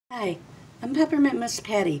Hi, I'm Peppermint Miss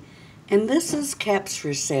Patty, and this is Caps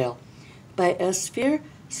for Sale by Esphyr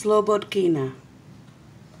Slobodkina.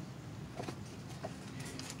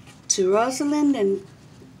 To Rosalind and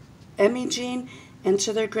Emmy Jean, and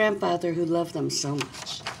to their grandfather who loved them so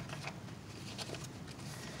much.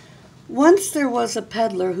 Once there was a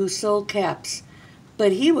peddler who sold caps,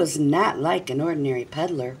 but he was not like an ordinary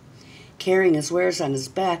peddler. Carrying his wares on his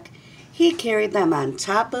back, he carried them on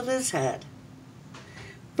top of his head.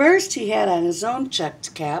 First he had on his own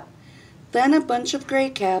checked cap, then a bunch of gray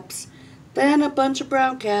caps, then a bunch of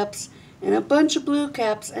brown caps, and a bunch of blue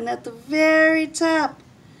caps, and at the very top,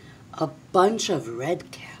 a bunch of red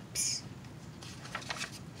caps.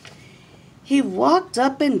 He walked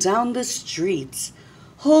up and down the streets,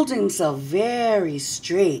 holding himself very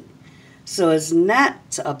straight so as not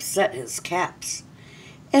to upset his caps.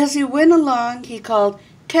 As he went along, he called,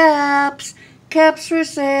 "Caps, caps for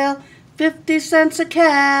sale, 50 cents a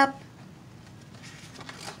cap."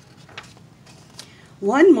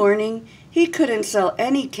 One morning, he couldn't sell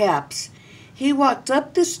any caps. He walked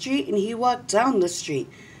up the street and he walked down the street,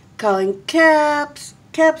 calling, "Caps,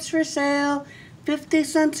 caps for sale, 50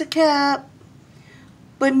 cents a cap."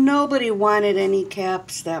 But nobody wanted any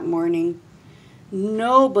caps that morning.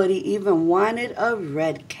 Nobody even wanted a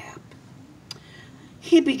red cap.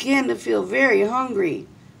 He began to feel very hungry,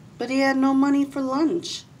 but he had no money for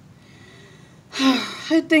lunch.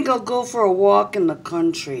 "I think I'll go for a walk in the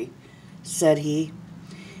country," said he.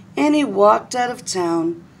 And he walked out of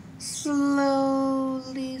town,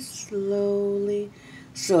 slowly, slowly,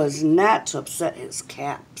 so as not to upset his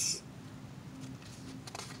caps.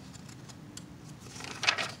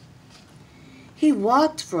 He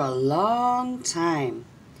walked for a long time,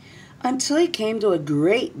 until he came to a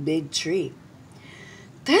great big tree.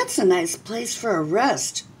 "That's a nice place for a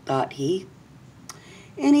rest," thought he.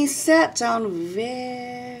 And he sat down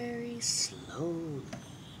very slowly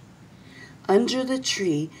under the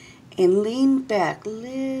tree and leaned back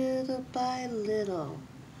little by little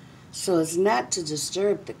so as not to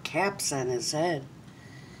disturb the caps on his head.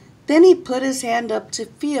 Then he put his hand up to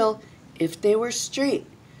feel if they were straight.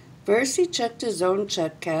 First he checked his own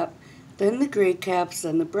check cap, then the gray caps,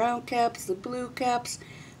 then the brown caps, the blue caps,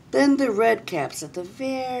 then the red caps at the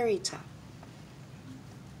very top.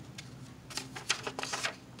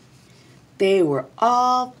 They were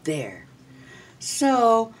all there.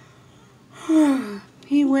 So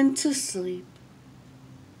he went to sleep.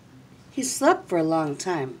 He slept for a long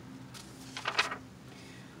time.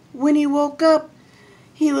 When he woke up,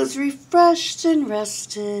 he was refreshed and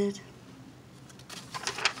rested.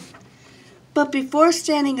 But before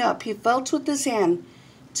standing up, he felt with his hand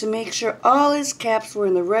to make sure all his caps were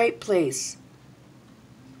in the right place.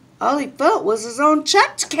 All he felt was his own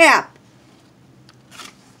checked cap.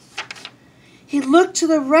 He looked to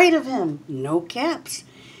the right of him, no caps.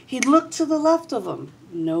 He looked to the left of him,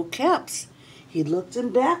 no caps. He looked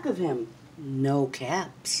in back of him, no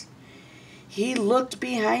caps. He looked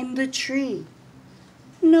behind the tree,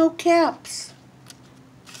 no caps.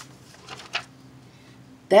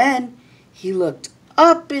 Then he looked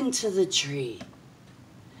up into the tree.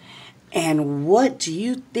 And what do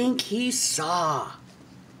you think he saw?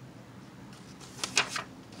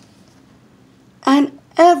 On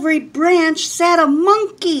every branch sat a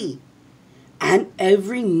monkey. On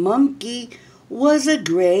every monkey was a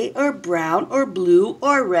gray or brown or blue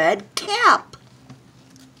or red cap.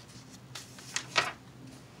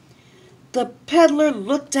 The peddler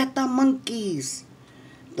looked at the monkeys.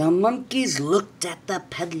 The monkeys looked at the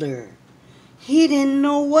peddler. He didn't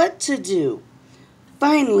know what to do.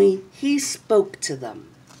 Finally, he spoke to them.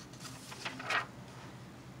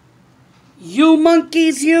 "You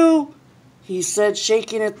monkeys, you," he said,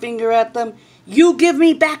 shaking a finger at them. "You give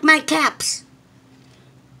me back my caps."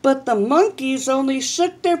 But the monkeys only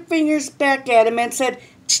shook their fingers back at him and said,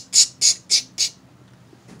 "Ch, ch, ch, ch, ch."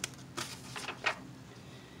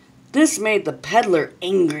 This made the peddler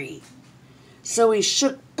angry. So he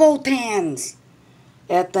shook both hands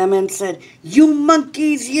at them and said, "You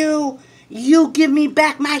monkeys, you give me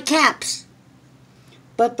back my caps."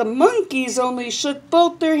 But the monkeys only shook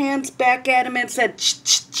both their hands back at him and said, "Ch,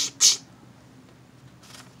 ch, ch, ch."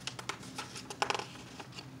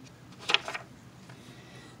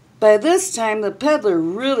 By this time, the peddler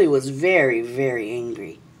really was very, very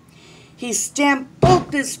angry. He stamped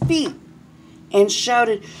both his feet and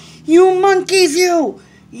shouted, "You monkeys,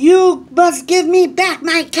 you must give me back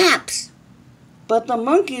my caps." But the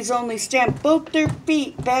monkeys only stamped both their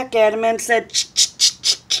feet back at him and said, "Ch, ch, ch,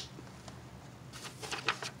 ch, ch."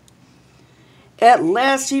 At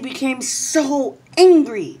last he became so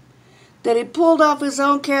angry that he pulled off his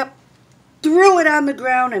own cap threw it on the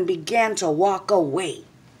ground and began to walk away.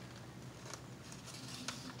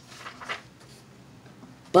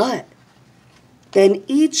 But then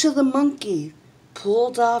each of the monkeys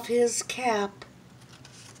pulled off his cap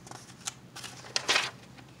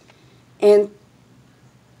and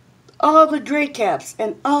all the gray caps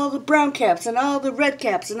and all the brown caps and all the red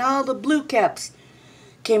caps and all the blue caps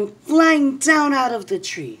came flying down out of the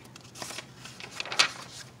tree.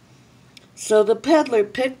 So the peddler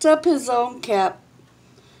picked up his own cap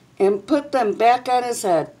and put them back on his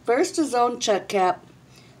head. First his own check cap,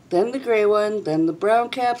 then the gray one, then the brown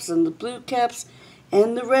caps and the blue caps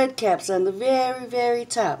and the red caps on the very, very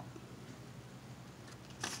top.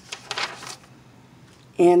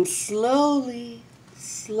 And slowly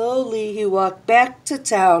he walked back to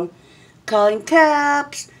town, calling,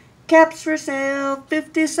 "Caps, caps for sale,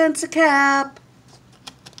 50 cents a cap."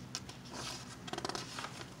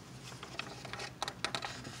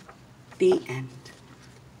 The end.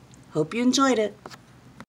 Hope you enjoyed it.